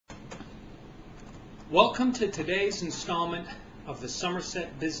Welcome to today's installment of the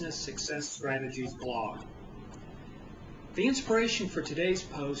Somerset Business Success Strategies blog. The inspiration for today's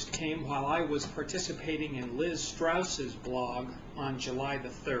post came while I was participating in Liz Strauss's blog on July the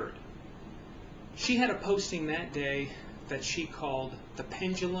 3rd. She had a posting that day that she called The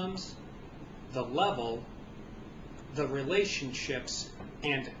Pendulums, the Level, the Relationships,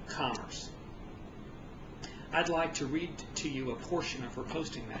 and Commerce. I'd like to read to you a portion of her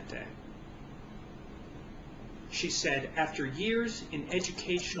posting that day. She said, "After years in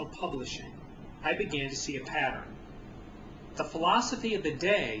educational publishing, I began to see a pattern. The philosophy of the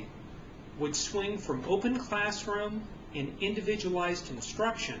day would swing from open classroom and individualized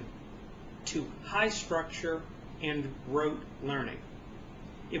instruction to high structure and rote learning.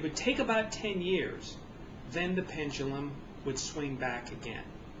 It would take about 10 years, then the pendulum would swing back again."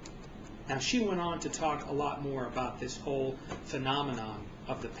 Now, she went on to talk a lot more about this whole phenomenon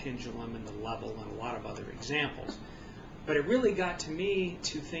of the pendulum and the level and a lot of other examples. But it really got to me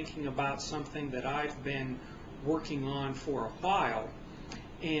to thinking about something that I've been working on for a while,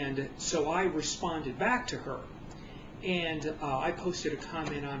 and so I responded back to her. And I posted a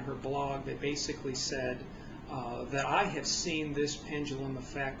comment on her blog that basically said that I have seen this pendulum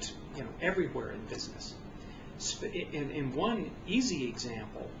effect, everywhere in business. And one easy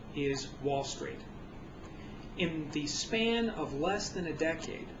example is Wall Street. In the span of less than a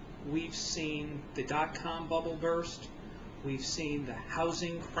decade, we've seen the dot-com bubble burst, we've seen the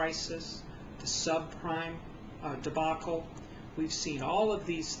housing crisis, the subprime debacle, we've seen all of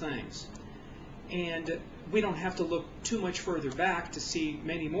these things. And we don't have to look too much further back to see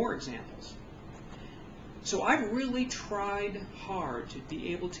many more examples. So I've really tried hard to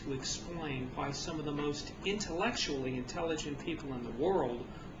be able to explain why some of the most intellectually intelligent people in the world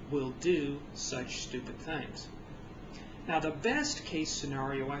will do such stupid things. Now, the best case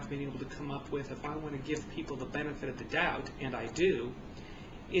scenario I've been able to come up with, if I want to give people the benefit of the doubt, and I do,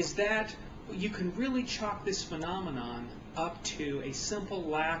 is that you can really chalk this phenomenon up to a simple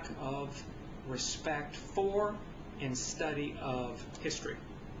lack of respect for and study of history.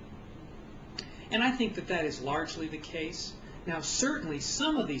 And I think that that is largely the case. Now, certainly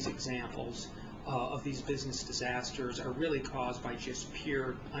some of these examples of these business disasters are really caused by just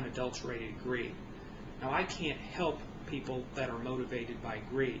pure, unadulterated greed. Now, I can't help people that are motivated by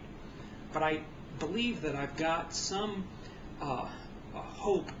greed, but I believe that I've got some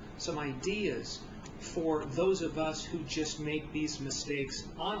hope, some ideas for those of us who just make these mistakes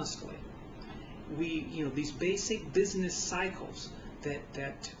honestly. These basic business cycles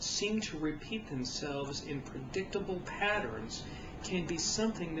that seem to repeat themselves in predictable patterns can be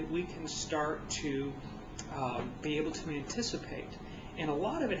something that we can start to be able to anticipate. And a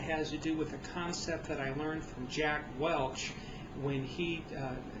lot of it has to do with a concept that I learned from Jack Welch when he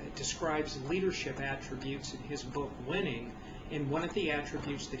describes leadership attributes in his book Winning, and one of the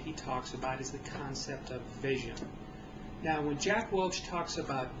attributes that he talks about is the concept of vision. Now, when Jack Welch talks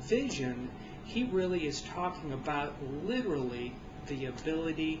about vision, he really is talking about literally the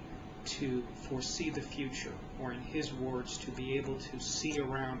ability to foresee the future, or in his words, to be able to see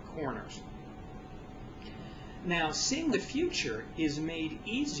around corners. Now, seeing the future is made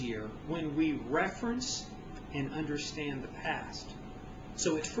easier when we reference and understand the past.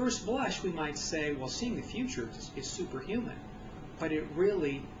 So at first blush, we might say, well, seeing the future is superhuman, but it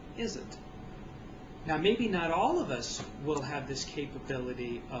really isn't. Now, maybe not all of us will have this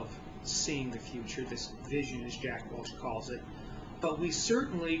capability of seeing the future, this vision, as Jack Welch calls it, but we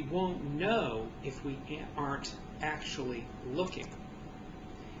certainly won't know if we aren't actually looking.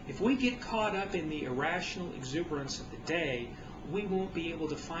 If we get caught up in the irrational exuberance of the day, we won't be able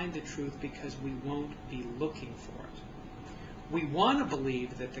to find the truth because we won't be looking for it. We want to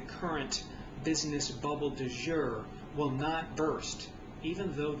believe that the current business bubble du jour will not burst,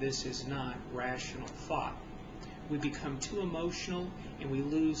 even though this is not rational thought. We become too emotional and we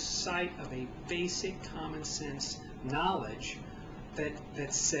lose sight of a basic common sense knowledge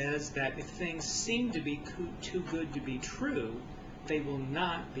that says that if things seem to be too good to be true, they will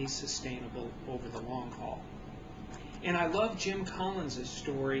not be sustainable over the long haul. And I love Jim Collins'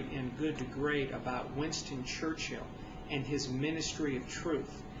 story in Good to Great about Winston Churchill and his ministry of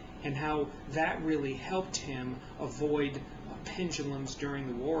truth, and how that really helped him avoid pendulums during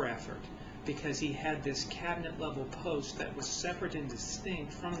the war effort, because he had this cabinet level post that was separate and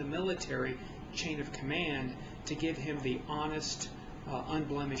distinct from the military chain of command to give him the honest,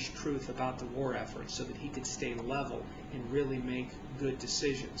 unblemished truth about the war effort so that he could stay level and really make good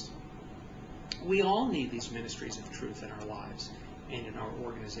decisions. We all need these ministries of truth in our lives and in our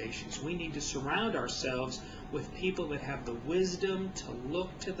organizations. We need to surround ourselves with people that have the wisdom to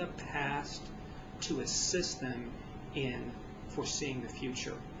look to the past, to assist them in foreseeing the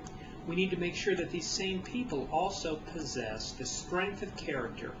future. We need to make sure that these same people also possess the strength of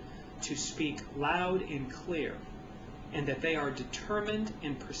character to speak loud and clear, and that they are determined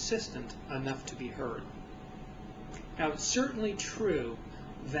and persistent enough to be heard. Now, it's certainly true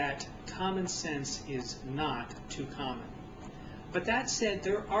that common sense is not too common. But that said,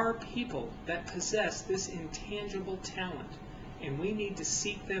 there are people that possess this intangible talent, and we need to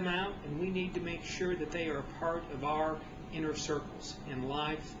seek them out, and we need to make sure that they are a part of our inner circles in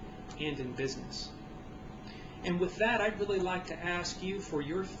life and in business. And with that, I'd really like to ask you for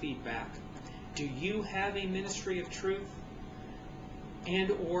your feedback. Do you have a ministry of truth?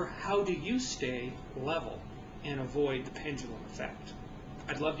 And or how do you stay level and avoid the pendulum effect?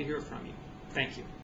 I'd love to hear from you. Thank you.